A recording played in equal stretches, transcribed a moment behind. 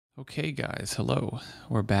Okay, guys, hello.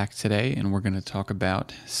 We're back today, and we're going to talk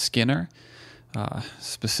about Skinner,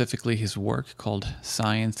 specifically his work called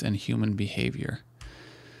Science and Human Behavior.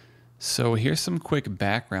 So here's some quick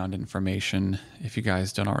background information, if you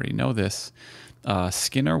guys don't already know this.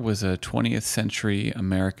 Skinner was a 20th century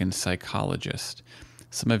American psychologist.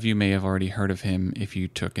 Some of you may have already heard of him if you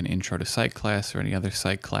took an intro to psych class or any other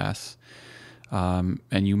psych class. And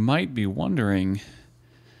you might be wondering,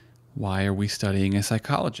 why are we studying a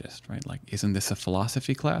psychologist, right? Like, isn't this a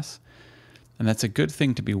philosophy class? And that's a good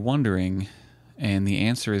thing to be wondering. And the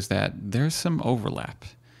answer is that there's some overlap.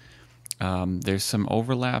 There's some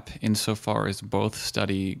overlap insofar as both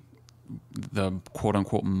study the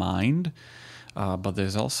quote-unquote mind, but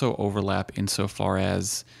there's also overlap insofar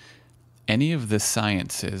as any of the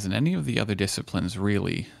sciences and any of the other disciplines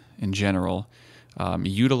really, in general,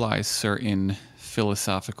 utilize certain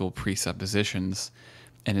philosophical presuppositions,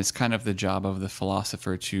 and it's kind of the job of the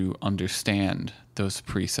philosopher to understand those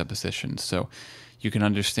presuppositions. So you can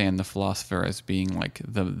understand the philosopher as being like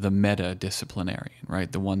the meta-disciplinarian,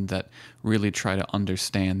 right? The one that really try to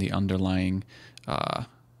understand the underlying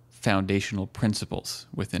foundational principles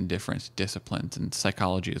within different disciplines, and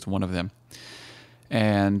psychology is one of them.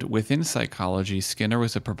 And within psychology, Skinner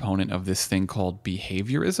was a proponent of this thing called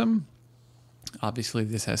behaviorism. Obviously,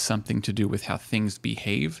 this has something to do with how things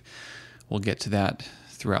behave. We'll get to that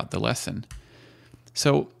throughout the lesson.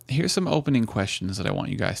 So here's some opening questions that I want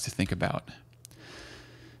you guys to think about.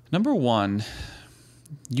 Number one,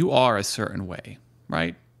 you are a certain way,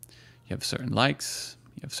 right? You have certain likes,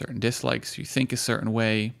 you have certain dislikes, you think a certain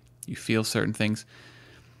way, you feel certain things.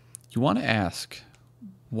 You want to ask,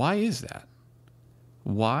 why is that?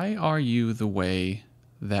 Why are you the way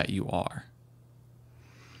that you are?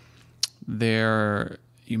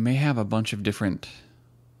 You may have a bunch of different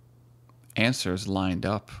answers lined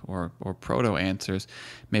up, or proto-answers.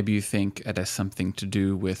 Maybe you think it has something to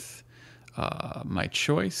do with my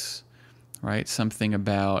choice, right? Something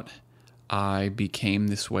about I became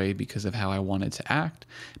this way because of how I wanted to act.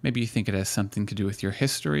 Maybe you think it has something to do with your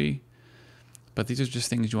history. But these are just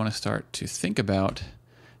things you want to start to think about.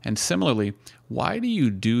 And similarly, why do you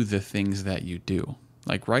do the things that you do?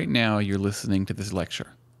 Like right now, you're listening to this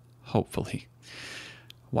lecture, hopefully.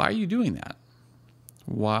 Why are you doing that?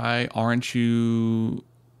 Why aren't you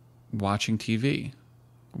watching TV?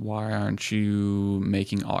 Why aren't you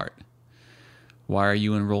making art? Why are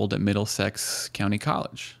you enrolled at Middlesex County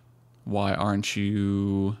College? Why aren't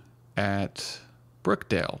you at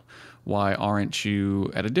Brookdale? Why aren't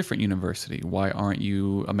you at a different university? Why aren't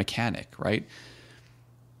you a mechanic, right?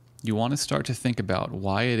 You want to start to think about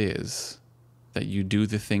why it is that you do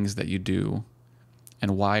the things that you do,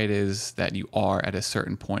 and why it is that you are at a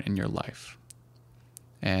certain point in your life.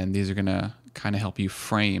 And these are going to kind of help you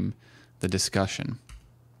frame the discussion.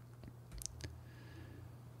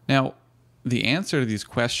 Now, the answer to these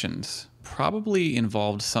questions probably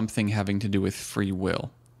involved something having to do with free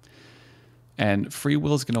will. And free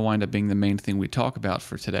will is going to wind up being the main thing we talk about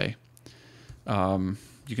for today.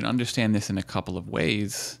 You can understand this in a couple of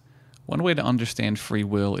ways. One way to understand free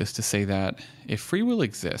will is to say that if free will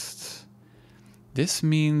exists, this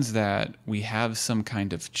means that we have some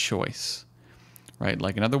kind of choice, right?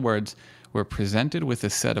 Like, in other words, we're presented with a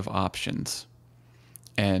set of options,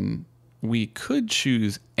 and we could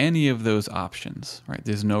choose any of those options, right?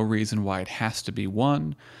 There's no reason why it has to be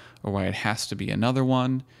one or why it has to be another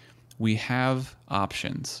one. We have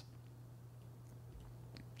options.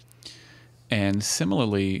 And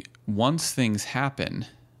similarly, once things happen,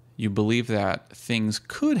 you believe that things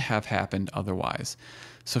could have happened otherwise.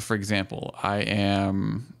 So for example, I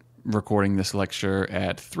am recording this lecture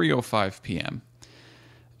at 3:05 p.m.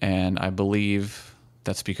 and I believe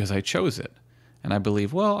that's because I chose it. And I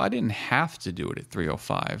believe, well, I didn't have to do it at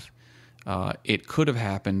 3:05. It could have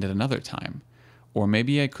happened at another time. Or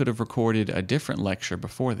maybe I could have recorded a different lecture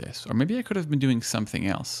before this. Or maybe I could have been doing something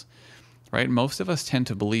else, right? Most of us tend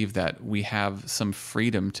to believe that we have some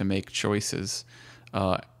freedom to make choices,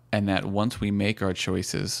 and that once we make our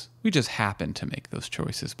choices, we just happen to make those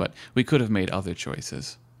choices, but we could have made other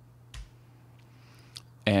choices.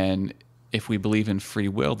 And if we believe in free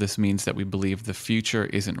will, this means that we believe the future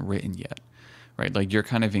isn't written yet, right? Like, you're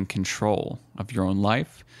kind of in control of your own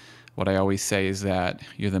life. What I always say is that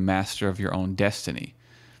you're the master of your own destiny.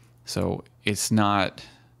 So it's not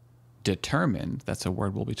determined. That's a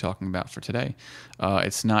word we'll be talking about for today.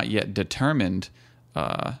 It's not yet determined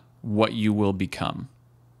what you will become,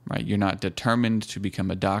 right? You're not determined to become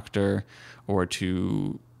a doctor or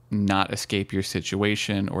to not escape your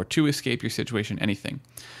situation or to escape your situation, anything,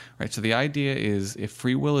 right? So the idea is, if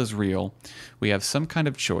free will is real, we have some kind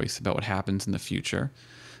of choice about what happens in the future.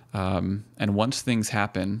 And once things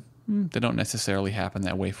happen, they don't necessarily happen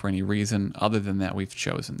that way for any reason other than that we've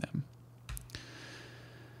chosen them.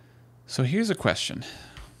 So here's a question,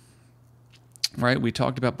 right? We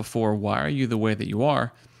talked about before, why are you the way that you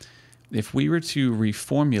are? If we were to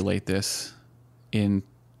reformulate this in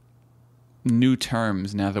new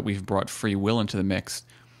terms, now that we've brought free will into the mix,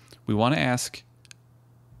 we want to ask,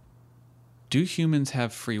 do humans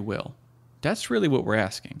have free will? That's really what we're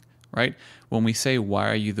asking, right? When we say, why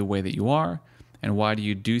are you the way that you are? And why do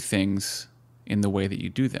you do things in the way that you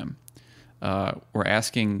do them? We're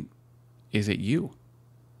asking, is it you?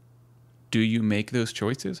 Do you make those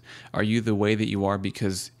choices? Are you the way that you are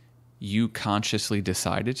because you consciously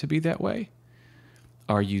decided to be that way?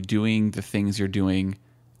 Are you doing the things you're doing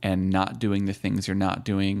and not doing the things you're not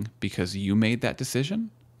doing because you made that decision?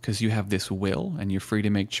 Because you have this will and you're free to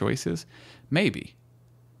make choices? Maybe.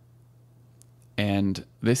 And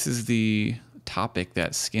this is the topic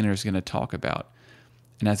that Skinner is going to talk about.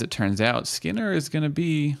 And as it turns out, Skinner is going to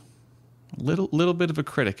be a little bit of a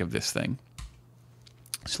critic of this thing.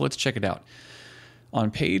 So let's check it out.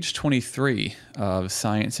 On page 23 of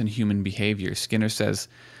Science and Human Behavior, Skinner says,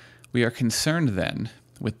 "We are concerned then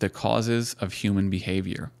with the causes of human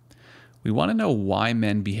behavior. We want to know why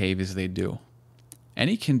men behave as they do.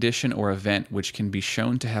 Any condition or event which can be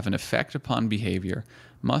shown to have an effect upon behavior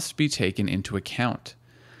must be taken into account.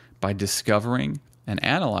 By discovering and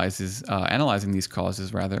analyzing these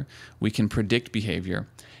causes, we can predict behavior,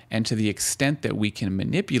 and to the extent that we can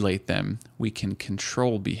manipulate them, we can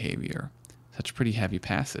control behavior." Such a pretty heavy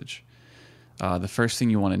passage. The first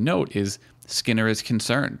thing you want to note is Skinner is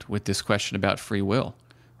concerned with this question about free will,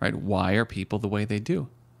 right? Why are people the way they do?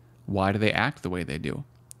 Why do they act the way they do?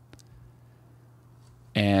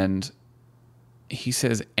 And he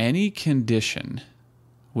says any condition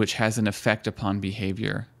which has an effect upon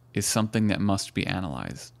behavior is something that must be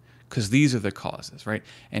analyzed, because these are the causes, right?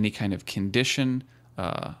 Any kind of condition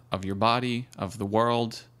of your body, of the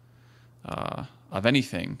world, of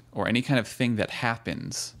anything, or any kind of thing that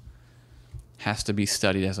happens has to be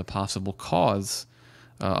studied as a possible cause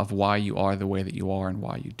of why you are the way that you are and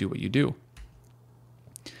why you do what you do.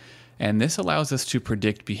 And this allows us to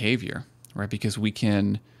predict behavior, right? Because we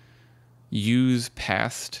can use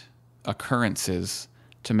past occurrences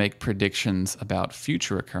to make predictions about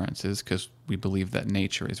future occurrences, because we believe that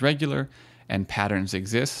nature is regular and patterns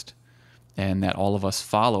exist and that all of us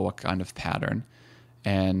follow a kind of pattern.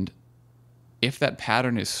 And if that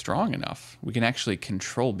pattern is strong enough, we can actually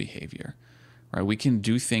control behavior, right? We can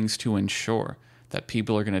do things to ensure that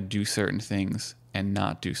people are going to do certain things and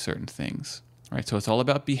not do certain things, right? So it's all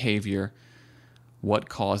about behavior, what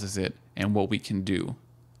causes it, and what we can do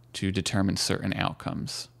to determine certain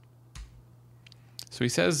outcomes. So he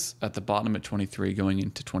says at the bottom of 23, going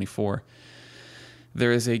into 24,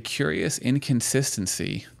 "There is a curious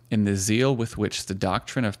inconsistency in the zeal with which the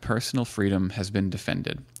doctrine of personal freedom has been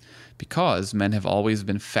defended, because men have always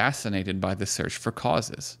been fascinated by the search for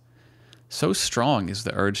causes. So strong is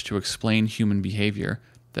the urge to explain human behavior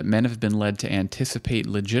that men have been led to anticipate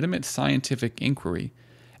legitimate scientific inquiry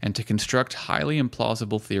and to construct highly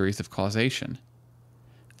implausible theories of causation.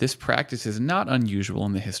 This practice is not unusual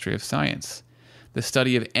in the history of science. The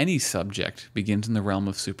study of any subject begins in the realm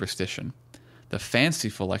of superstition. The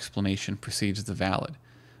fanciful explanation precedes the valid.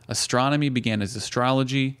 Astronomy began as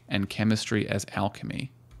astrology and chemistry as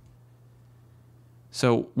alchemy."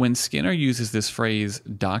 So when Skinner uses this phrase,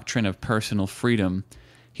 doctrine of personal freedom,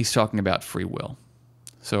 he's talking about free will.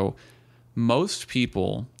 So most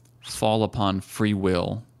people fall upon free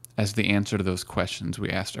will as the answer to those questions we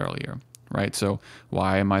asked earlier, right? So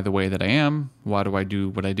why am I the way that I am? Why do I do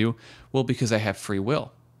what I do? Well, because I have free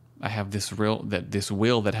will. I have this will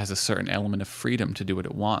that has a certain element of freedom to do what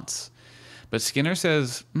it wants. But Skinner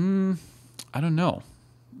says, I don't know.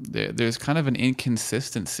 There's kind of an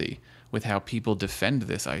inconsistency with how people defend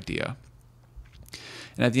this idea.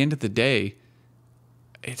 And at the end of the day,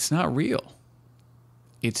 it's not real.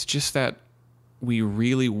 It's just that we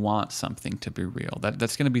really want something to be real.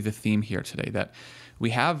 That's going to be the theme here today, that we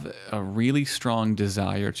have a really strong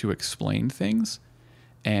desire to explain things,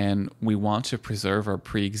 and we want to preserve our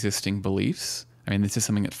pre-existing beliefs. I mean, this is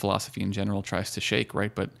something that philosophy in general tries to shake,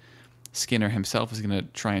 right? But Skinner himself is going to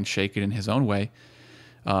try and shake it in his own way.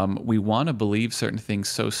 We want to believe certain things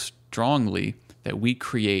so strongly that we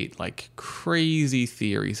create like crazy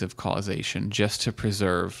theories of causation just to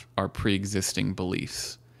preserve our pre-existing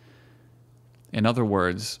beliefs. In other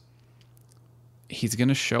words, he's going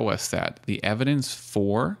to show us that the evidence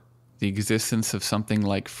for the existence of something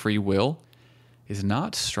like free will is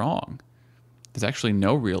not strong. There's actually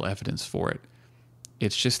no real evidence for it.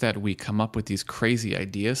 It's just that we come up with these crazy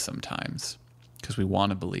ideas sometimes because we want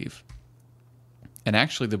to believe. And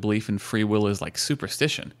actually, the belief in free will is like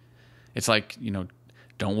superstition. It's like,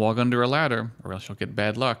 don't walk under a ladder or else you'll get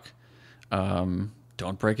bad luck.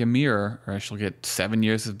 Don't break a mirror or else you'll get 7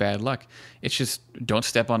 years of bad luck. It's just, don't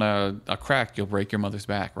step on a crack, you'll break your mother's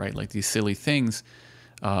back, right? Like these silly things.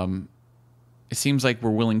 It seems like we're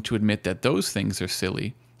willing to admit that those things are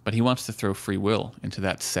silly, but he wants to throw free will into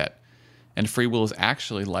that set. And free will is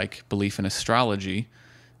actually like belief in astrology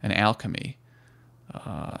and alchemy.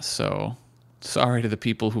 So sorry to the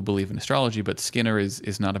people who believe in astrology, but Skinner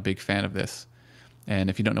is not a big fan of this. And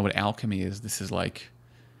if you don't know what alchemy is, this is like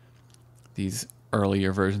these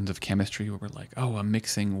earlier versions of chemistry where we're like, oh, I'm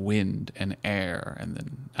mixing wind and air, and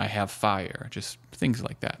then I have fire, just things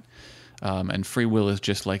like that. And free will is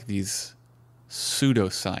just like these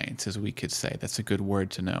pseudoscience, as we could say. That's a good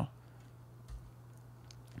word to know.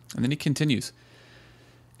 And then he continues,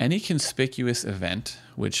 any conspicuous event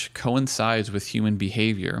which coincides with human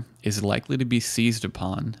behavior is likely to be seized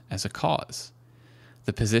upon as a cause.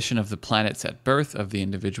 The position of the planets at birth of the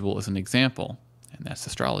individual is an example, and that's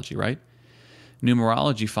astrology, right?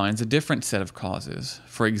 Numerology finds a different set of causes,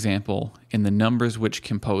 for example, in the numbers which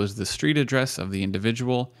compose the street address of the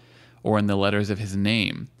individual or in the letters of his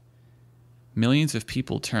name. Millions of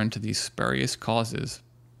people turn to these spurious causes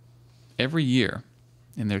every year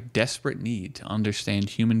in their desperate need to understand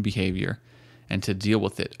human behavior and to deal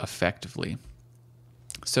with it effectively.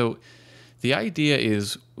 So the idea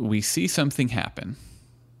is we see something happen,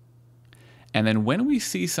 and then when we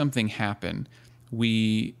see something happen,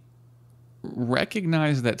 we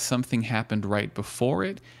recognize that something happened right before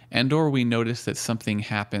it, and or we notice that something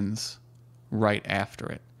happens right after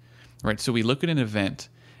it. Right? So we look at an event,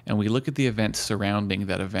 and we look at the events surrounding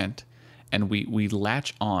that event, and we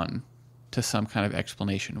latch on to some kind of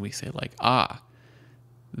explanation. We say like,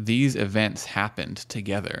 these events happened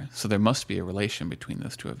together, so there must be a relation between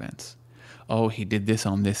those two events. Oh, he did this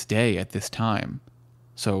on this day at this time,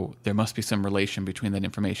 so there must be some relation between that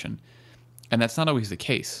information. And that's not always the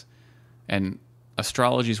case. And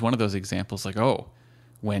astrology is one of those examples, like, oh,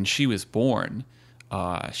 when she was born,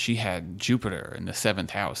 she had Jupiter in the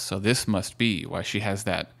 7th house, so this must be why she has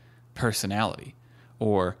that personality.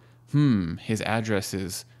 Or, his address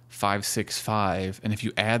is 565, and if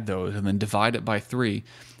you add those and then divide it by 3.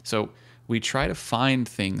 So we try to find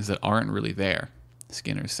things that aren't really there,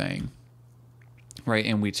 Skinner's saying. Right?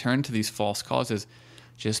 And we turn to these false causes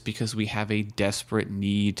just because we have a desperate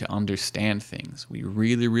need to understand things. We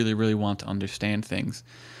really, really, really want to understand things.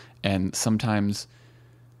 And sometimes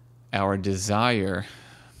our desire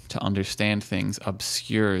to understand things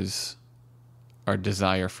obscures our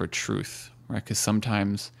desire for truth, right? Because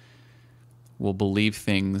sometimes we'll believe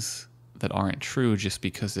things that aren't true just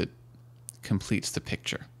because it completes the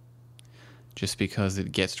picture, just because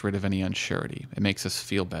it gets rid of any unsurety. It makes us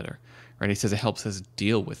feel better, right? He says it helps us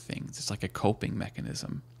deal with things. It's like a coping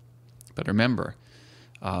mechanism. But remember,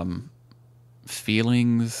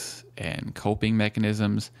 feelings and coping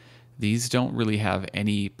mechanisms, these don't really have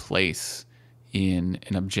any place in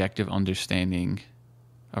an objective understanding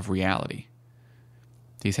of reality.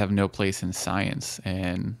 These have no place in science,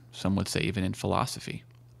 and some would say even in philosophy.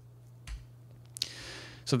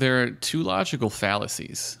 So there are two logical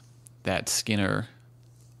fallacies that Skinner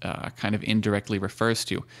kind of indirectly refers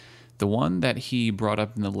to. The one that he brought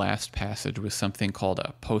up in the last passage was something called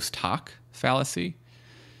a post hoc fallacy.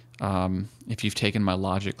 If you've taken my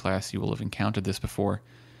logic class, you will have encountered this before.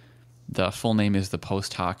 The full name is the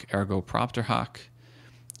post hoc ergo propter hoc.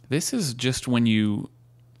 This is just when you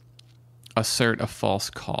assert a false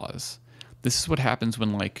cause. This is what happens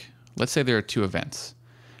when, like, let's say there are two events.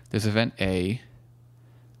 There's event A,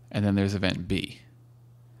 and then there's event B.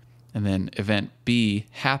 And then event B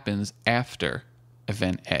happens after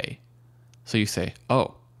event A. So you say,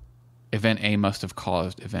 oh, event A must have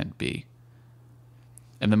caused event B.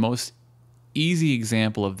 And the most easy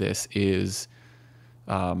example of this is,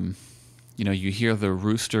 you hear the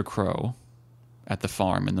rooster crow at the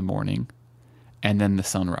farm in the morning, and then the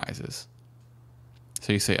sun rises.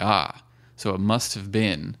 So you say, so it must have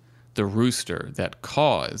been the rooster that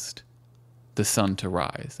caused the sun to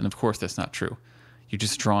rise. And of course, that's not true. You're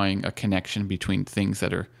just drawing a connection between things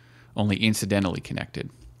that are only incidentally connected.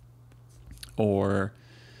 Or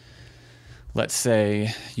let's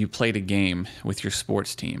say you played a game with your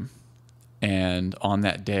sports team, and on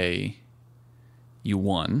that day you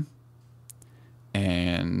won,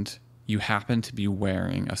 and you happen to be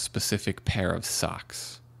wearing a specific pair of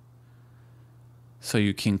socks. So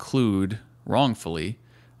you conclude wrongfully,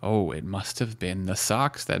 Oh, it must have been the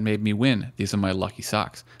socks that made me win. These are my lucky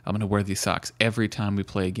socks. I'm going to wear these socks every time we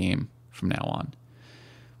play a game from now on.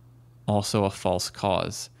 Also a false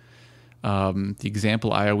cause. The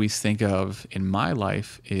example I always think of in my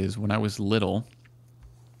life is when I was little,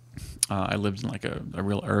 I lived in like a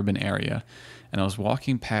real urban area, and I was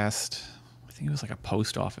walking past, I think it was like a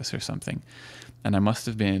post office or something, and I must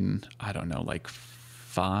have been, I don't know, like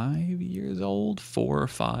 5 years old, 4 or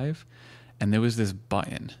 5, and there was this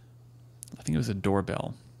button, I think it was a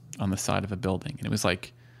doorbell on the side of a building, and it was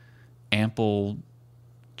like ample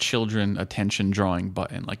children attention drawing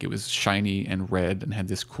button, like it was shiny and red and had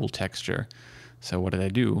this cool texture. So what did I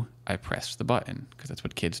do? I pressed the button, because that's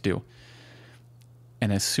what kids do.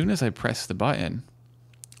 And as soon as I pressed the button,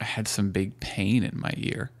 I had some big pain in my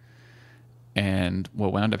ear. And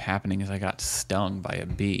what wound up happening is I got stung by a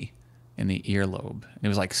bee in the earlobe. And it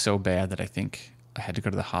was like so bad that I think I had to go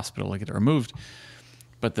to the hospital to get it removed.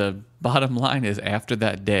 But the bottom line is, after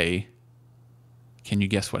that day, can you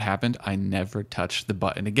guess what happened? I never touched the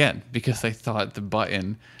button again, because I thought the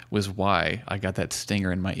button was why I got that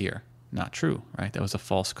stinger in my ear. Not true, right? That was a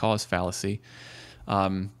false cause fallacy.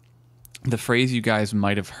 The phrase you guys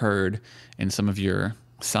might have heard in some of your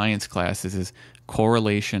science classes is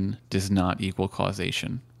correlation does not equal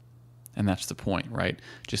causation. And that's the point, right?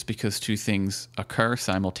 Just because two things occur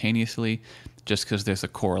simultaneously, just because there's a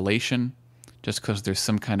correlation, just because there's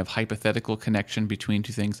some kind of hypothetical connection between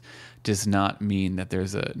two things, does not mean that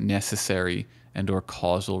there's a necessary and or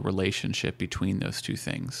causal relationship between those two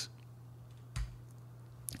things.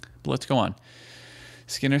 But let's go on.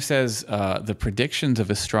 Skinner says the predictions of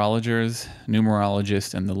astrologers,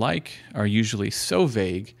 numerologists, and the like are usually so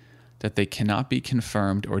vague that they cannot be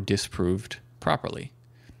confirmed or disproved properly.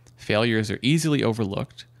 Failures are easily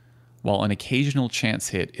overlooked, while an occasional chance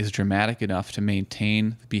hit is dramatic enough to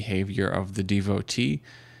maintain the behavior of the devotee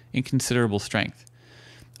in considerable strength.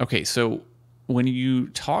 Okay, so when you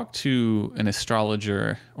talk to an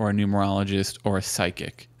astrologer or a numerologist or a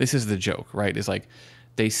psychic, this is the joke, right? It's like,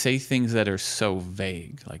 they say things that are so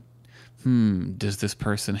vague, like, does this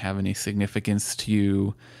person have any significance to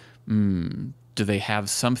you? Do they have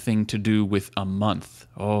something to do with a month?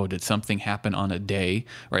 Oh, did something happen on a day?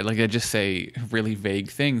 Right? Like, I just say really vague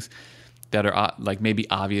things that are like maybe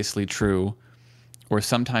obviously true, or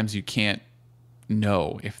sometimes you can't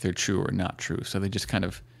know if they're true or not true. So they just kind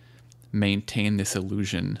of maintain this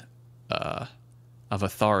illusion of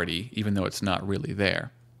authority, even though it's not really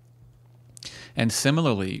there. And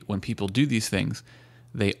similarly, when people do these things,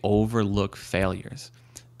 they overlook failures.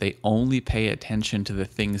 They only pay attention to the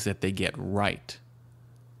things that they get right,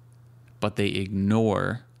 but they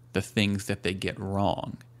ignore the things that they get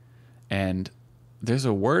wrong. And there's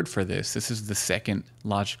a word for this. This is the second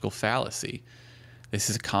logical fallacy. This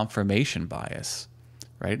is confirmation bias,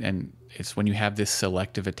 right? And it's when you have this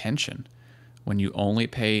selective attention, when you only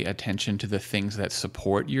pay attention to the things that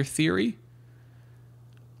support your theory,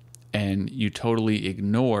 and you totally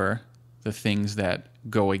ignore the things that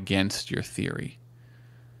go against your theory.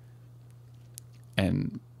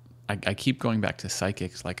 And I keep going back to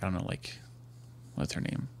psychics, like, I don't know, like, what's her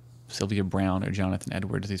name? Sylvia Brown or Jonathan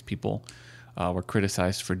Edwards. These people were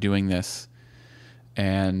criticized for doing this.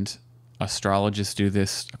 And astrologists do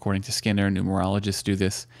this, according to Skinner. Numerologists do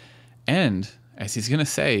this. And, as he's going to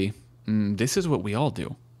say, this is what we all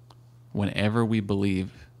do whenever we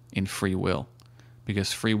believe in free will.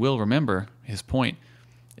 Because free will, remember his point,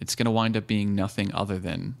 it's going to wind up being nothing other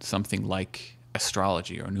than something like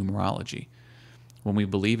astrology or numerology. When we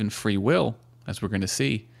believe in free will, as we're going to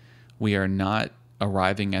see, we are not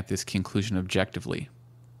arriving at this conclusion objectively.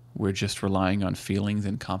 We're just relying on feelings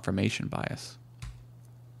and confirmation bias.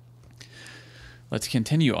 Let's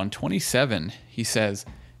continue. On 27, he says,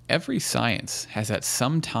 every science has at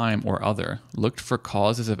some time or other looked for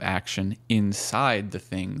causes of action inside the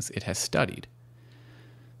things it has studied.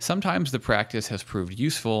 Sometimes the practice has proved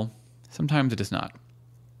useful, sometimes it is not.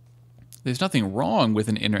 There's nothing wrong with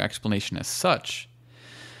an inner explanation as such,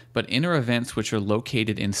 but inner events which are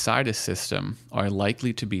located inside a system are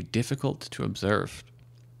likely to be difficult to observe.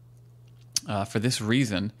 For this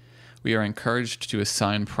reason, we are encouraged to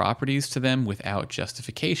assign properties to them without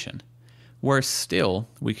justification. Worse still,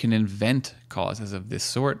 we can invent causes of this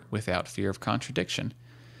sort without fear of contradiction.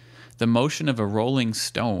 The motion of a rolling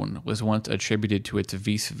stone was once attributed to its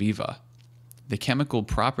vis viva. The chemical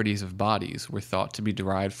properties of bodies were thought to be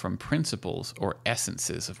derived from principles or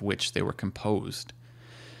essences of which they were composed.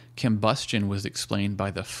 Combustion was explained by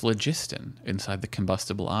the phlogiston inside the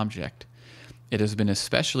combustible object. It has been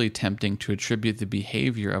especially tempting to attribute the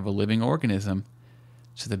behavior of a living organism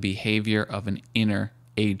to the behavior of an inner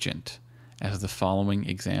agent, as the following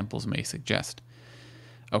examples may suggest.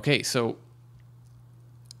 Okay, so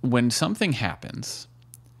when something happens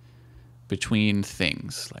between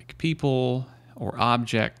things like people or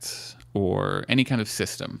objects or any kind of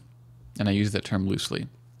system, and I use that term loosely,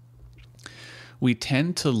 we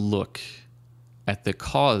tend to look at the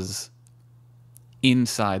cause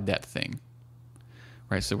inside that thing,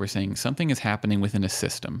 right? So we're saying something is happening within a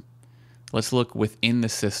system. Let's look within the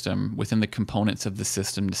system, within the components of the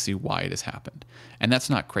system to see why it has happened. And that's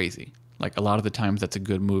not crazy. Like a lot of the times that's a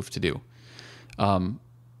good move to do,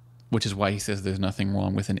 which is why he says there's nothing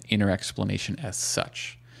wrong with an inner explanation as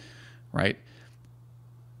such, right?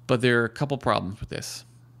 But there are a couple problems with this.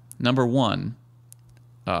 Number one,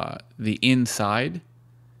 the inside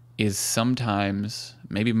is sometimes,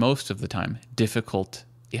 maybe most of the time, difficult,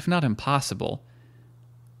 if not impossible,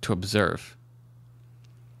 to observe.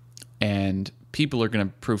 And people are going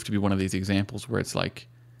to prove to be one of these examples where it's like,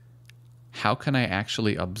 how can I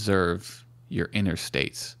actually observe your inner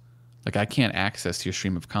states? Like, I can't access your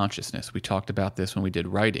stream of consciousness. We talked about this when we did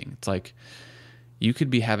writing. It's like, you could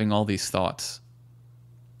be having all these thoughts,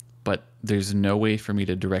 but there's no way for me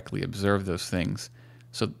to directly observe those things.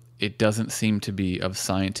 So it doesn't seem to be of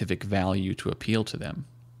scientific value to appeal to them.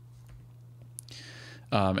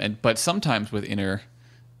 But sometimes with inner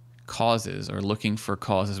causes or looking for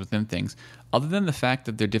causes within things, other than the fact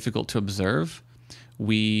that they're difficult to observe,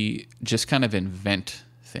 we just kind of invent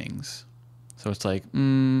things. So it's like,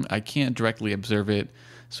 I can't directly observe it,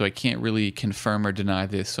 so I can't really confirm or deny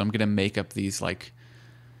this, so I'm going to make up these, like,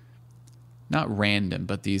 not random,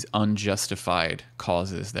 but these unjustified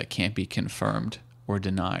causes that can't be confirmed or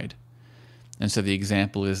denied. And so the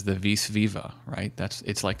example is the vis viva, right?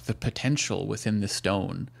 It's like the potential within the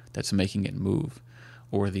stone that's making it move,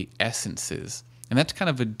 or the essences. And that's kind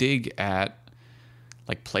of a dig at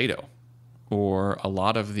like Plato, or a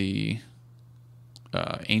lot of the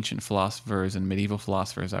ancient philosophers and medieval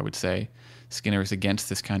philosophers, I would say. Skinner is against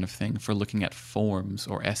this kind of thing for looking at forms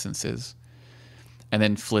or essences. And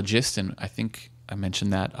then phlogiston, I think I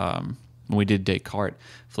mentioned that when we did Descartes.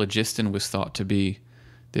 Phlogiston was thought to be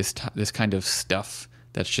this kind of stuff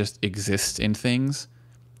that just exists in things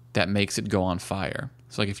that makes it go on fire.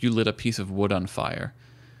 So like if you lit a piece of wood on fire,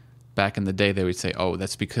 back in the day they would say, oh,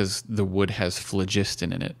 that's because the wood has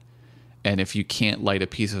phlogiston in it. And if you can't light a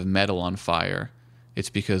piece of metal on fire, it's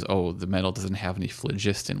because, oh, the metal doesn't have any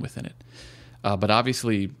phlogiston within it. But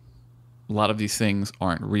obviously, a lot of these things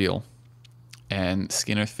aren't real. And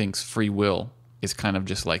Skinner thinks free will is kind of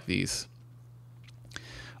just like these.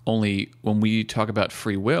 Only when we talk about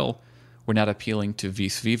free will, we're not appealing to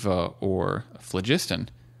vis viva or phlogiston.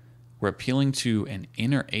 We're appealing to an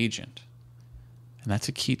inner agent. And that's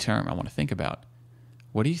a key term I want to think about.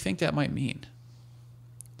 What do you think that might mean?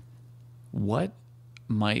 What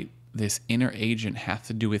might this inner agent have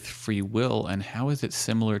to do with free will, and how is it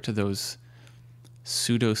similar to those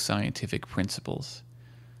pseudoscientific principles?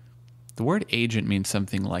 The word agent means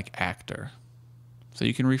something like actor. So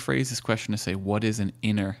you can rephrase this question to say, what is an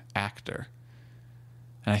inner actor?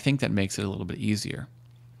 And I think that makes it a little bit easier.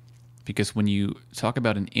 Because when you talk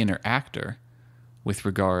about an inner actor with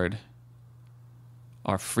regard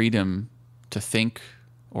our freedom to think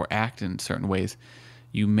or act in certain ways,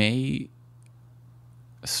 you may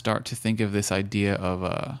start to think of this idea of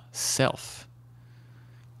a self.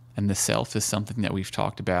 And the self is something that we've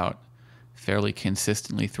talked about fairly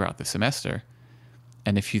consistently throughout the semester.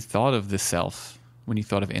 And if you thought of the self when you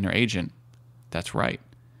thought of inner agent, that's right.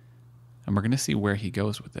 And we're going to see where he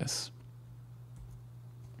goes with this.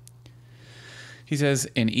 He says,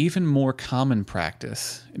 an even more common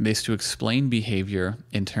practice is to explain behavior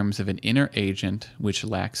in terms of an inner agent which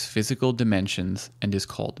lacks physical dimensions and is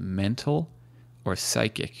called mental or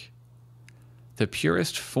psychic. The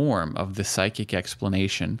purest form of the psychic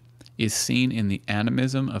explanation is seen in the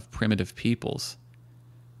animism of primitive peoples.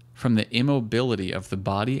 From the immobility of the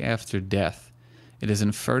body after death, it is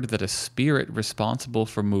inferred that a spirit responsible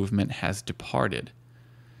for movement has departed.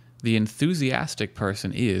 The enthusiastic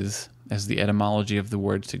person is, as the etymology of the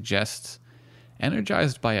word suggests,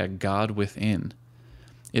 energized by a God within.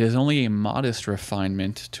 It is only a modest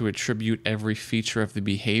refinement to attribute every feature of the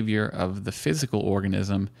behavior of the physical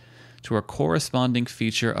organism to a corresponding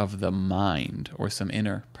feature of the mind or some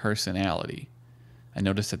inner personality. I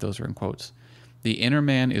noticed that those are in quotes. The inner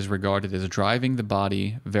man is regarded as driving the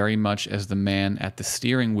body very much as the man at the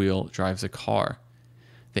steering wheel drives a car.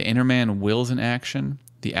 The inner man wills an action,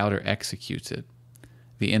 the outer executes it.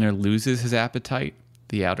 The inner loses his appetite,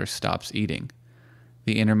 the outer stops eating.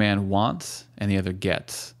 The inner man wants, and the other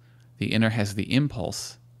gets. The inner has the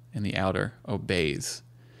impulse, and the outer obeys.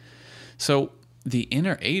 So the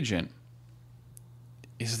inner agent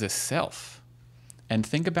is the self. And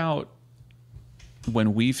think about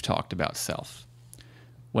when we've talked about self,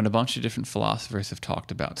 when a bunch of different philosophers have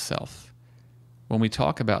talked about self. When we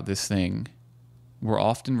talk about this thing, we're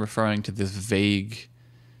often referring to this vague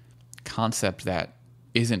concept that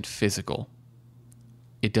isn't physical.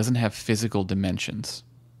 It doesn't have physical dimensions,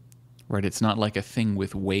 right? It's not like a thing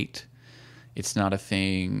with weight. It's not a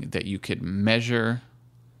thing that you could measure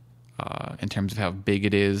in terms of how big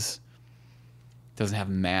it is. It doesn't have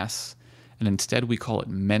mass. And instead we call it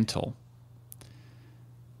mental.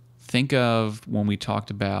 Think of when we talked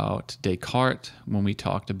about Descartes, when we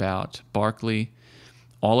talked about Berkeley.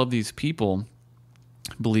 All of these people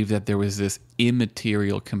believed that there was this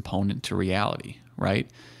immaterial component to reality, right?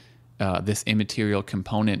 This immaterial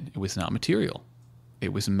component, it was not material.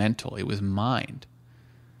 It was mental. It was mind.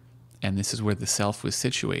 And this is where the self was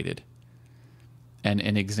situated. And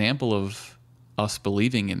an example of us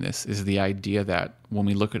believing in this is the idea that when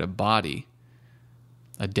we look at a body,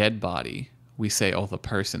 a dead body, we say, oh, the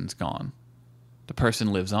person's gone. The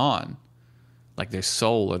person lives on, like their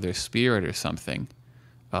soul or their spirit or something.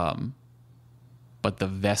 But the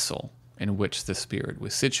vessel in which the spirit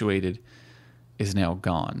was situated is now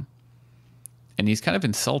gone. And he's kind of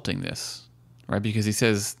insulting this, right? Because he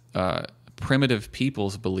says primitive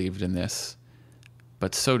peoples believed in this,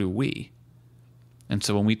 but so do we. And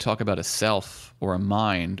so when we talk about a self or a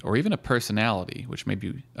mind or even a personality, which may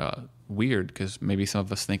be weird because maybe some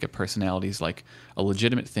of us think of personality as like a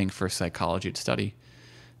legitimate thing for psychology to study,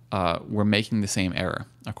 we're making the same error,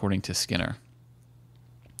 according to Skinner.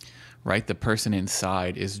 Right? The person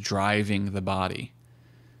inside is driving the body.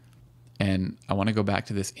 And I want to go back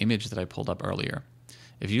to this image that I pulled up earlier.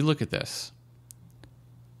 If you look at this,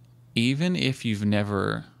 even if you've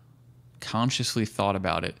never consciously thought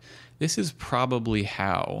about it, this is probably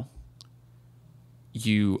how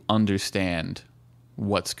you understand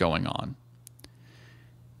what's going on.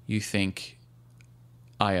 You think,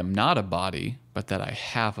 I am not a body, but that I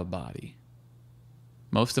have a body.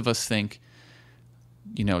 Most of us think,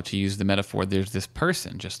 to use the metaphor, there's this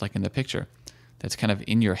person, just like in the picture, that's kind of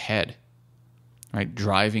in your head, right,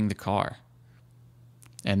 driving the car.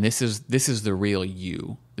 And this is the real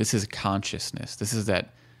you. This is consciousness. This is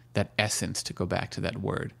that essence, to go back to that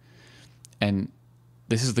word. And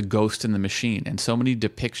this is the ghost in the machine. And so many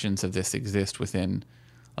depictions of this exist within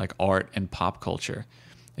like art and pop culture.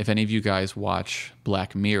 If any of you guys watch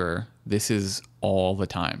Black Mirror, this is all the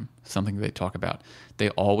time something they talk about. They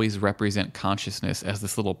always represent consciousness as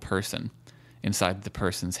this little person inside the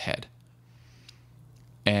person's head.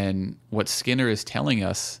 And what Skinner is telling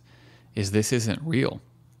us is this isn't real.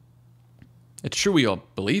 It's true we all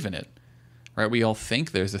believe in it, right? We all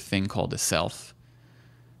think there's a thing called a self.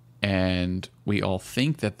 And we all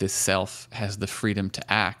think that this self has the freedom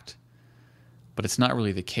to act, but it's not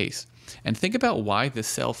really the case. And think about why the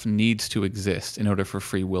self needs to exist in order for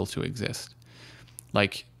free will to exist.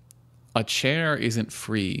 Like, a chair isn't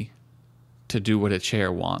free to do what a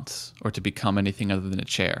chair wants or to become anything other than a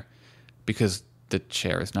chair because the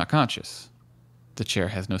chair is not conscious. The chair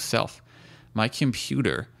has no self. My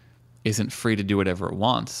computer isn't free to do whatever it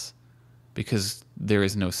wants because there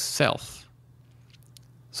is no self.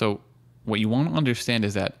 So what you want to understand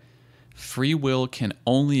is that free will can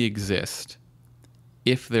only exist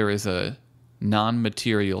if there is a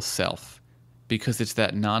non-material self, because it's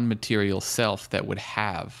that non-material self that would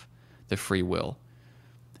have the free will.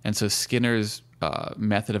 And so Skinner's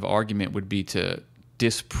method of argument would be to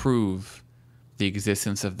disprove the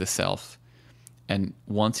existence of the self. And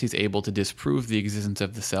once he's able to disprove the existence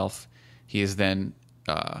of the self, he is then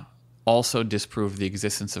also disproved the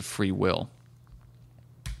existence of free will.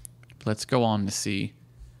 Let's go on to see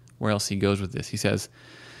where else he goes with this. He says,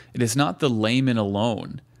 it is not the layman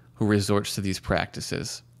alone who resorts to these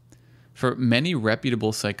practices. For many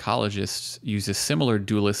reputable psychologists use a similar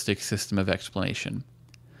dualistic system of explanation.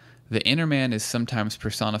 The inner man is sometimes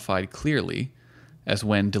personified clearly, as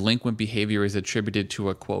when delinquent behavior is attributed to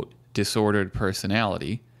a, quote, disordered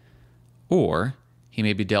personality, or he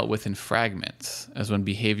may be dealt with in fragments, as when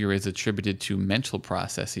behavior is attributed to mental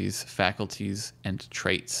processes, faculties, and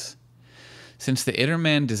traits. Since the inner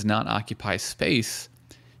man does not occupy space,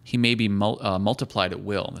 he may be multiplied at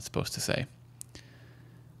will, that's supposed to say.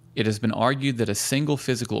 It has been argued that a single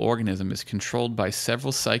physical organism is controlled by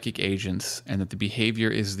several psychic agents and that the behavior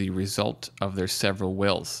is the result of their several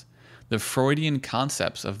wills. The Freudian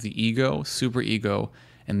concepts of the ego, superego,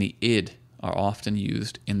 and the id are often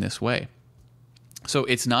used in this way. So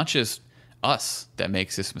it's not just us that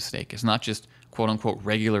makes this mistake. It's not just quote-unquote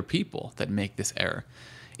regular people that make this error.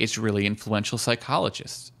 It's really influential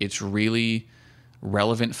psychologists. It's really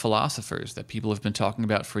relevant philosophers that people have been talking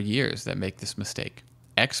about for years that make this mistake.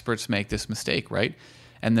 Experts make this mistake, right?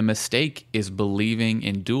 And the mistake is believing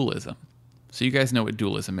in dualism. So you guys know what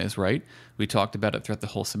dualism is, right? We talked about it throughout the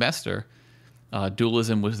whole semester.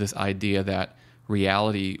 Dualism was this idea that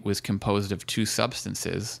reality was composed of two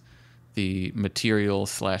substances, the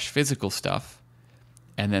material/physical stuff,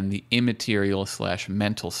 and then the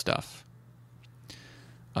immaterial/mental stuff.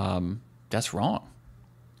 That's wrong,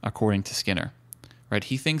 according to Skinner, right?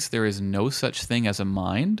 He thinks there is no such thing as a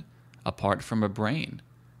mind apart from a brain.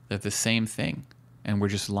 They're the same thing, and we're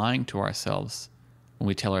just lying to ourselves when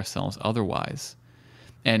we tell ourselves otherwise.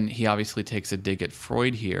 And he obviously takes a dig at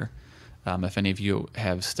Freud here. If any of you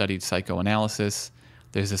have studied psychoanalysis,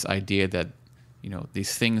 there's this idea that,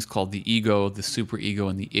 these things called the ego, the superego,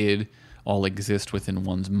 and the id all exist within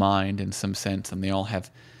one's mind in some sense, and they all have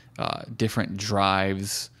different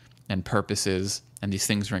drives and purposes, and these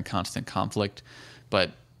things are in constant conflict.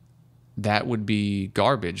 But that would be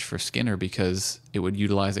garbage for Skinner because it would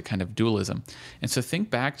utilize a kind of dualism. And so think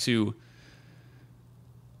back to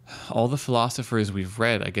all the philosophers we've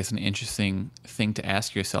read. I guess an interesting thing to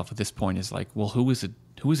ask yourself at this point is like, well, who is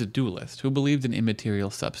a dualist? Who believed in immaterial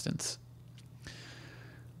substance?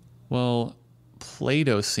 Well,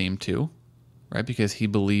 Plato seemed to, right? Because he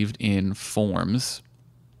believed in forms.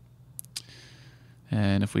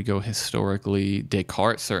 And if we go historically,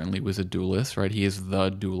 Descartes certainly was a dualist, right? He is the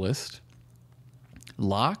dualist.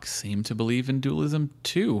 Locke seemed to believe in dualism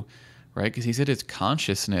too, right? Because he said it's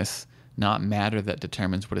consciousness, not matter, that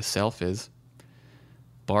determines what a self is.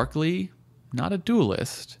 Berkeley, not a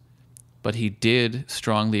dualist, but he did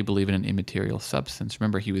strongly believe in an immaterial substance.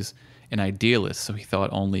 Remember, he was an idealist, so he thought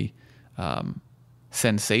only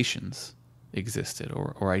sensations existed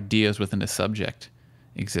or ideas within a subject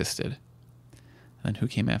existed. And who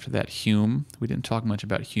came after that? Hume. We didn't talk much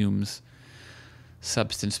about Hume's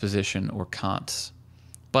substance position or Kant's.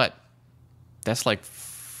 But that's like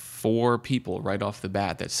 4 people right off the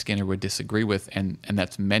bat that Skinner would disagree with, and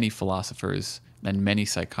that's many philosophers and many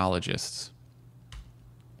psychologists.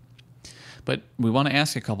 But we want to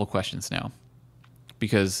ask a couple questions now,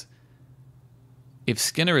 because if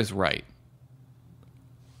Skinner is right,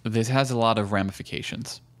 this has a lot of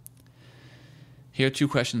ramifications. Here are 2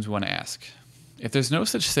 questions we want to ask. If there's no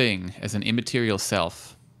such thing as an immaterial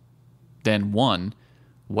self, then 1,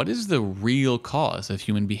 what is the real cause of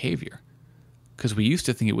human behavior? Because we used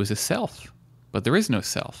to think it was a self, but there is no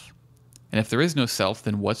self. And if there is no self,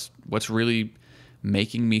 then what's really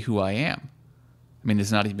making me who I am? I mean,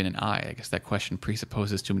 there's not even an I. I guess that question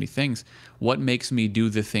presupposes too many things. What makes me do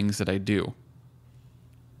the things that I do,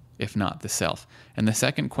 if not the self? And the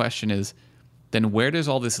second question is, then where does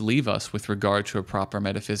all this leave us with regard to a proper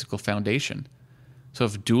metaphysical foundation? So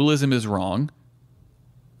if dualism is wrong,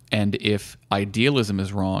 and if idealism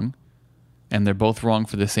is wrong, and they're both wrong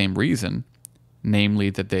for the same reason, namely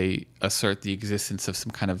that they assert the existence of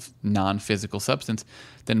some kind of non-physical substance,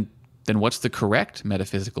 then what's the correct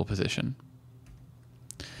metaphysical position?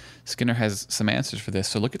 Skinner has some answers for this.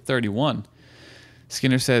 So look at 31.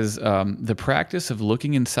 Skinner says, the practice of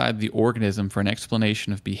looking inside the organism for an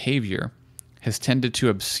explanation of behavior has tended to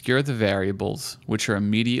obscure the variables which are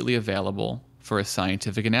immediately available for a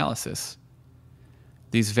scientific analysis.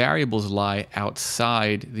 These variables lie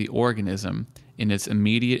outside the organism in its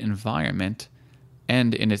immediate environment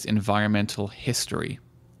and in its environmental history.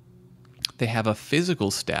 They have a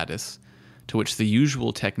physical status to which the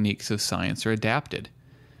usual techniques of science are adapted,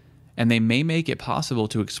 and they may make it possible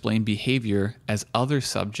to explain behavior as other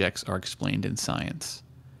subjects are explained in science.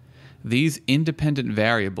 These independent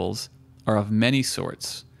variables are of many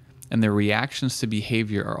sorts, and their reactions to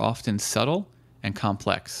behavior are often subtle and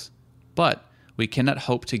complex, but we cannot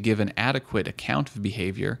hope to give an adequate account of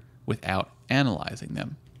behavior without analyzing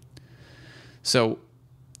them. So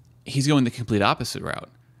he's going the complete opposite route,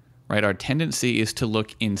 right? Our tendency is to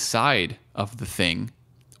look inside of the thing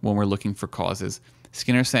when we're looking for causes.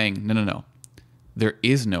 Skinner's saying, no. There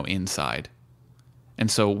is no inside. And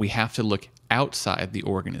so we have to look outside the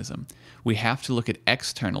organism. We have to look at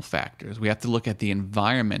external factors. We have to look at the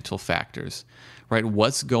environmental factors, right?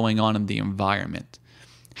 What's going on in the environment?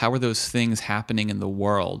 How are those things happening in the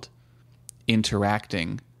world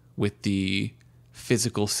interacting with the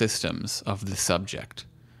physical systems of the subject?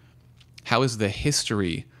 How is the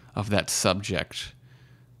history of that subject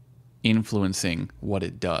influencing what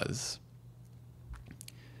it does?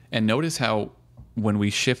 And notice how when we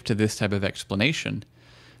shift to this type of explanation,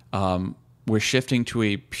 we're shifting to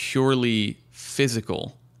a purely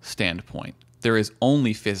physical standpoint. There is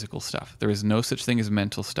only physical stuff. There is no such thing as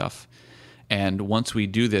mental stuff. And once we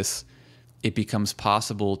do this, it becomes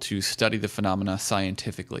possible to study the phenomena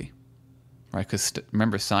scientifically, right? Because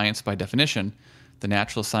remember, science by definition, the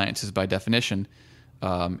natural sciences by definition,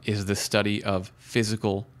 is the study of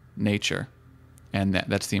physical nature. And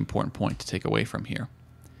that's the important point to take away from here.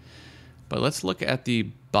 But let's look at the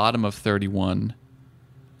bottom of 31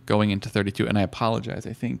 going into 32. And I apologize.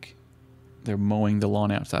 I think they're mowing the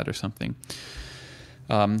lawn outside or something.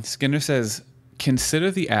 Skinner says,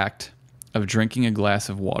 consider the act of drinking a glass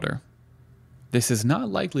of water. This is not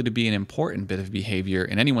likely to be an important bit of behavior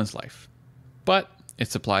in anyone's life, but it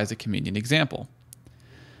supplies a convenient example.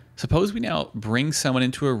 Suppose we now bring someone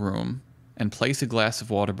into a room and place a glass of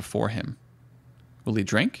water before him. Will he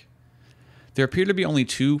drink? There appear to be only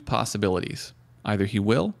two possibilities. Either he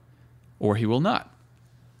will or he will not.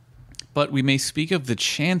 But we may speak of the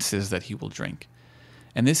chances that he will drink,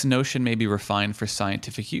 and this notion may be refined for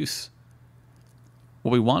scientific use.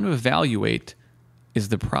 What we want to evaluate is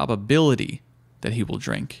the probability that he will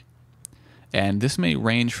drink. And this may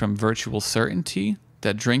range from virtual certainty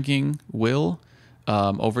that drinking will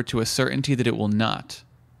over to a certainty that it will not.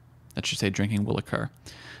 That should say drinking will occur.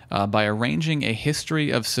 By arranging a history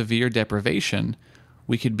of severe deprivation,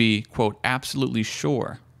 we could be, quote, absolutely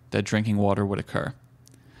sure that drinking water would occur.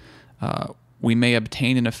 We may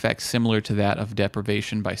obtain an effect similar to that of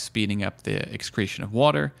deprivation by speeding up the excretion of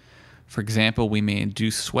water. For example, we may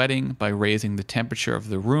induce sweating by raising the temperature of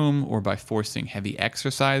the room or by forcing heavy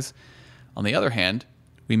exercise. On the other hand,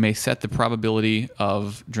 we may set the probability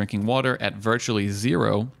of drinking water at virtually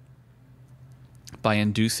zero by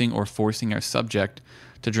inducing or forcing our subject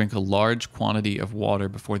to drink a large quantity of water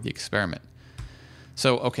before the experiment.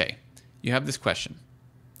 So, okay, you have this question.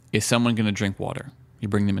 Is someone going to drink water? You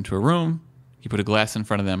bring them into a room, you put a glass in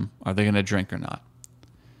front of them, are they going to drink or not?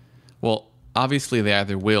 Well, obviously they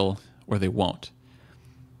either will or they won't.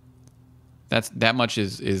 That much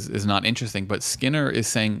is not interesting, but Skinner is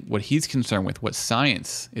saying what he's concerned with, what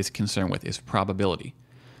science is concerned with, is probability.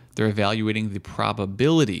 They're evaluating the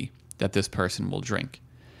probability that this person will drink.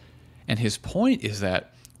 And his point is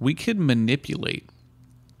that we could manipulate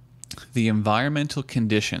the environmental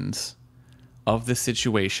conditions of the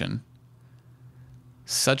situation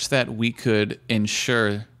such that we could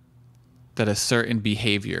ensure that a certain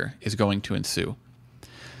behavior is going to ensue.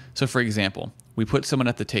 So, for example, we put someone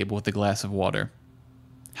at the table with a glass of water.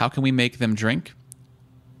 How can we make them drink?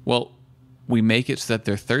 Well, we make it so that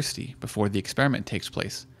they're thirsty before the experiment takes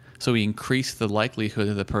place. So we increase the likelihood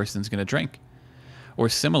that the person's going to drink. Or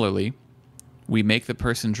similarly, we make the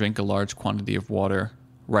person drink a large quantity of water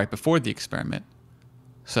right before the experiment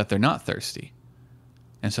so that they're not thirsty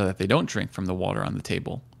and so that they don't drink from the water on the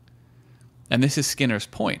table. And this is Skinner's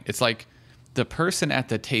point. It's like the person at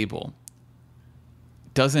the table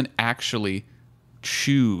doesn't actually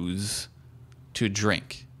choose to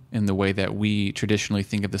drink in the way that we traditionally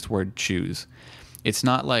think of this word choose. It's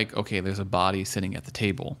not like, okay, there's a body sitting at the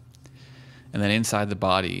table, and then inside the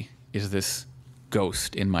body is this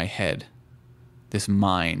ghost in my head, this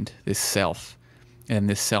mind, this self, and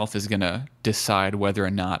this self is going to decide whether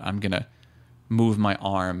or not I'm going to move my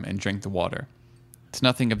arm and drink the water. It's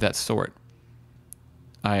nothing of that sort.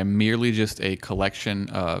 I am merely just a collection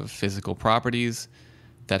of physical properties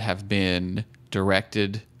that have been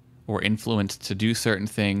directed or influenced to do certain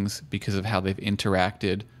things because of how they've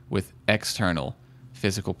interacted with external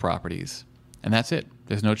physical properties. And that's it.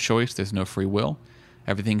 There's no choice. There's no free will.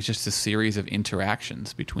 Everything's just a series of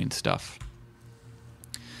interactions between stuff.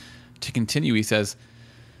 To continue, he says,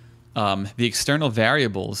 the external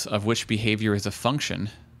variables of which behavior is a function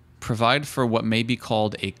provide for what may be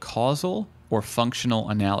called a causal or functional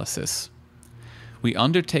analysis. We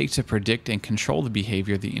undertake to predict and control the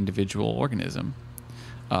behavior of the individual organism.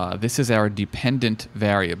 This is our dependent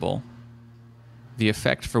variable, the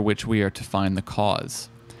effect for which we are to find the cause.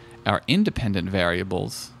 Our independent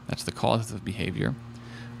variables, that's the causes of behavior,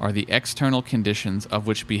 are the external conditions of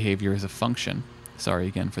which behavior is a function. Sorry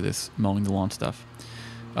again for this mowing the lawn stuff.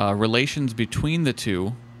 Relations between the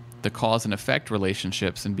two, the cause and effect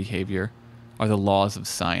relationships in behavior, are the laws of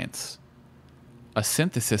science. A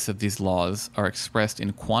synthesis of these laws are expressed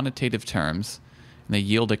in quantitative terms, and they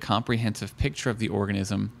yield a comprehensive picture of the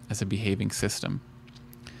organism as a behaving system.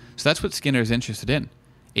 So that's what Skinner is interested in,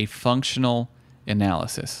 a functional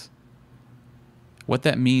analysis. What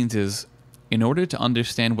that means is, in order to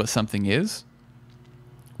understand what something is,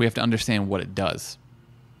 we have to understand what it does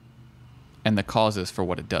and the causes for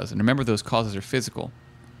what it does. And remember, those causes are physical.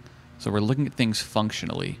 So we're looking at things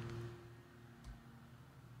functionally.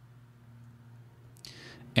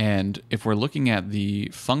 And if we're looking at the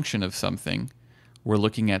function of something, we're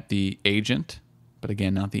looking at the agent, but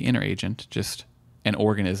again, not the inner agent, just an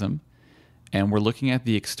organism. and we're looking at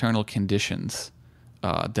the external conditions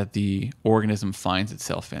that the organism finds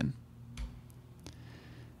itself in.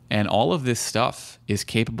 And all of this stuff is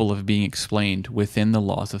capable of being explained within the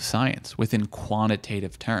laws of science, within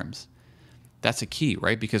quantitative terms. That's a key,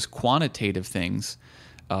 right? Because quantitative things,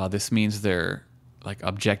 this means they're like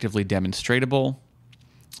objectively demonstratable.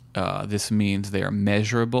 This means they are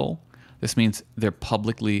measurable. This means they're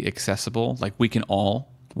publicly accessible. Like we can all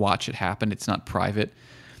watch it happen. It's not private.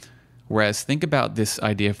 Whereas think about this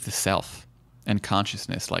idea of the self and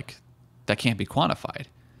consciousness. Like that can't be quantified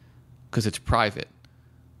because it's private,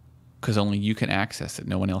 because only you can access it.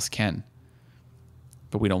 No one else can.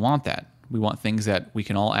 But we don't want that. We want things that we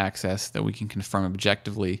can all access, that we can confirm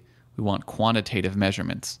objectively. We want quantitative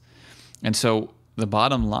measurements. And so the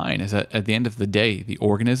bottom line is that at the end of the day, the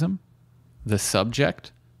organism, the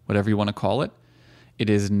subject, whatever you want to call it, it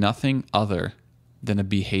is nothing other than a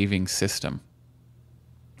behaving system.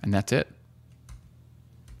 And that's it.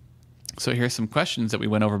 So here's some questions that we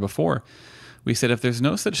went over before. We said if there's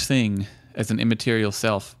no such thing as an immaterial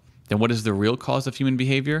self, then what is the real cause of human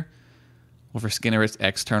behavior? Well, for Skinner, it's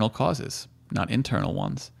external causes, not internal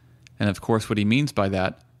ones. And of course, what he means by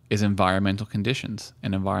that is environmental conditions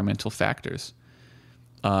and environmental factors.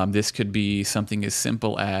 This could be something as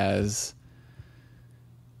simple as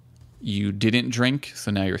you didn't drink,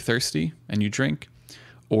 so now you're thirsty and you drink.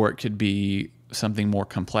 Or it could be something more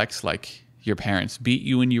complex, like your parents beat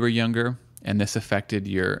you when you were younger and this affected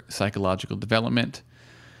your psychological development.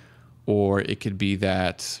 Or it could be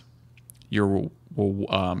that you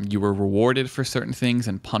were rewarded for certain things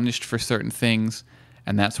and punished for certain things,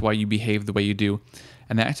 and that's why you behave the way you do.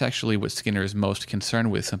 And that's actually what Skinner is most concerned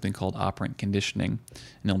with, something called operant conditioning.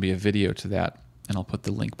 And there'll be a video to that, and I'll put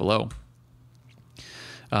the link below.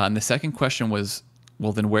 And the second question was,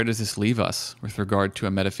 well, then where does this leave us with regard to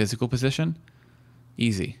a metaphysical position?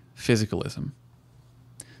 Easy. Physicalism.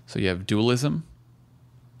 So you have dualism,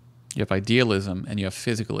 you have idealism, and you have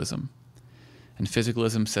physicalism. And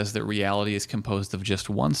physicalism says that reality is composed of just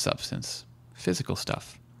one substance, physical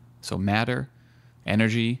stuff. So matter,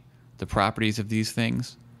 energy, the properties of these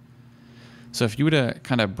things. So if you were to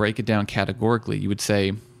kind of break it down categorically, you would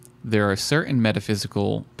say there are certain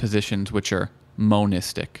metaphysical positions which are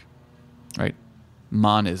monistic, right?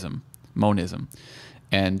 Monism.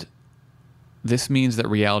 And this means that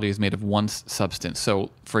reality is made of one substance.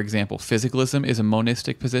 So, for example, physicalism is a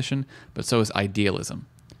monistic position, but so is idealism.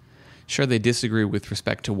 Sure, they disagree with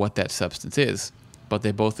respect to what that substance is, but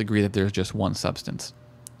they both agree that there's just one substance.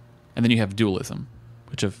 And then you have dualism,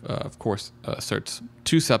 which of course asserts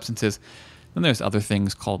two substances. Then there's other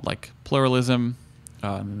things called like pluralism,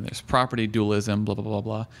 and there's property dualism, blah, blah, blah,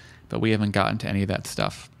 blah. But we haven't gotten to any of that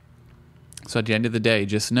stuff. So at the end of the day,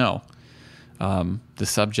 just know the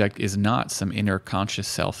subject is not some inner conscious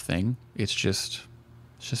self thing. It's just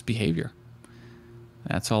behavior.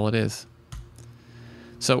 That's all it is.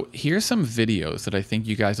 So here's some videos that I think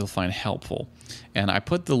you guys will find helpful. And I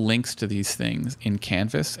put the links to these things in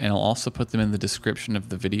Canvas, and I'll also put them in the description of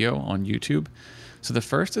the video on YouTube. So the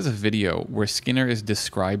first is a video where Skinner is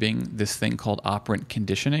describing this thing called operant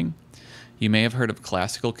conditioning. You may have heard of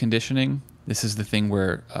classical conditioning. This is the thing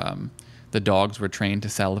where the dogs were trained to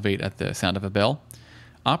salivate at the sound of a bell.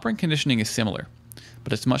 Operant conditioning is similar,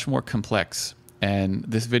 but it's much more complex. And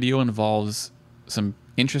this video involves some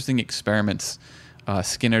interesting experiments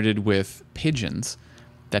Skinner did with pigeons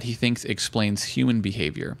that he thinks explains human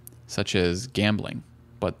behavior, such as gambling,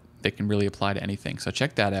 but they can really apply to anything. So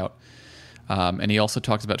check that out. And he also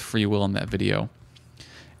talks about free will in that video.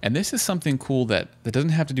 And this is something cool that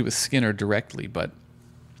doesn't have to do with Skinner directly, but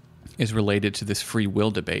is related to this free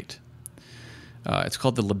will debate. It's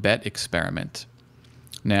called the Libet experiment.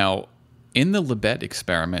 Now, in the Libet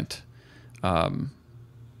experiment,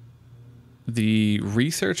 the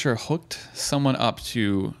researcher hooked someone up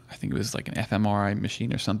to, I think it was like an fMRI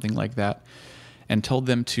machine or something like that, and told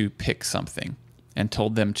them to pick something and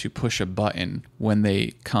told them to push a button when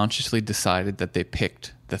they consciously decided that they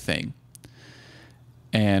picked the thing.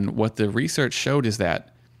 And what the research showed is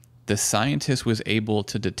that the scientist was able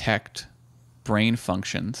to detect brain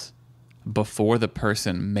functions before the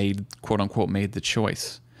person made, quote unquote, made the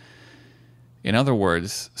choice. In other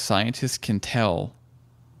words, scientists can tell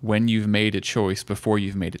when you've made a choice before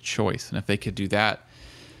you've made a choice. And if they could do that,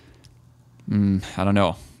 I don't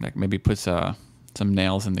know, like maybe puts some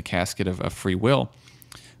nails in the casket of free will.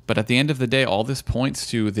 But at the end of the day, all this points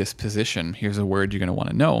to this position. Here's a word you're going to want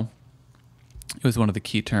to know. It was one of the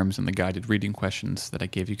key terms in the guided reading questions that I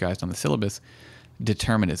gave you guys on the syllabus: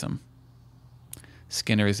 determinism.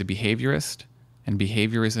 Skinner is a behaviorist, and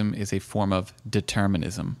behaviorism is a form of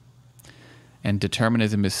determinism. And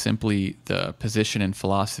determinism is simply the position in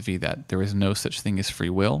philosophy that there is no such thing as free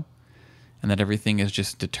will, and that everything is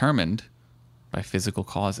just determined by physical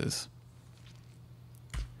causes.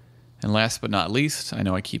 And last but not least, I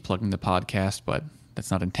know I keep plugging the podcast, but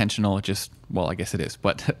that's not intentional. It just, well, I guess it is,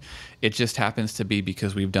 but it just happens to be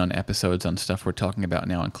because we've done episodes on stuff we're talking about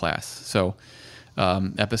now in class. So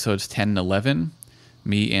episodes 10 and 11,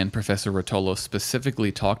 me and Professor Rotolo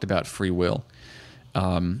specifically talked about free will.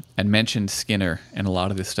 And mentioned Skinner and a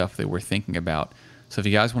lot of the stuff that we're thinking about. So if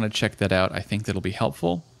you guys want to check that out, I think that'll be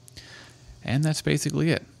helpful. And that's basically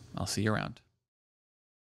it. I'll see you around.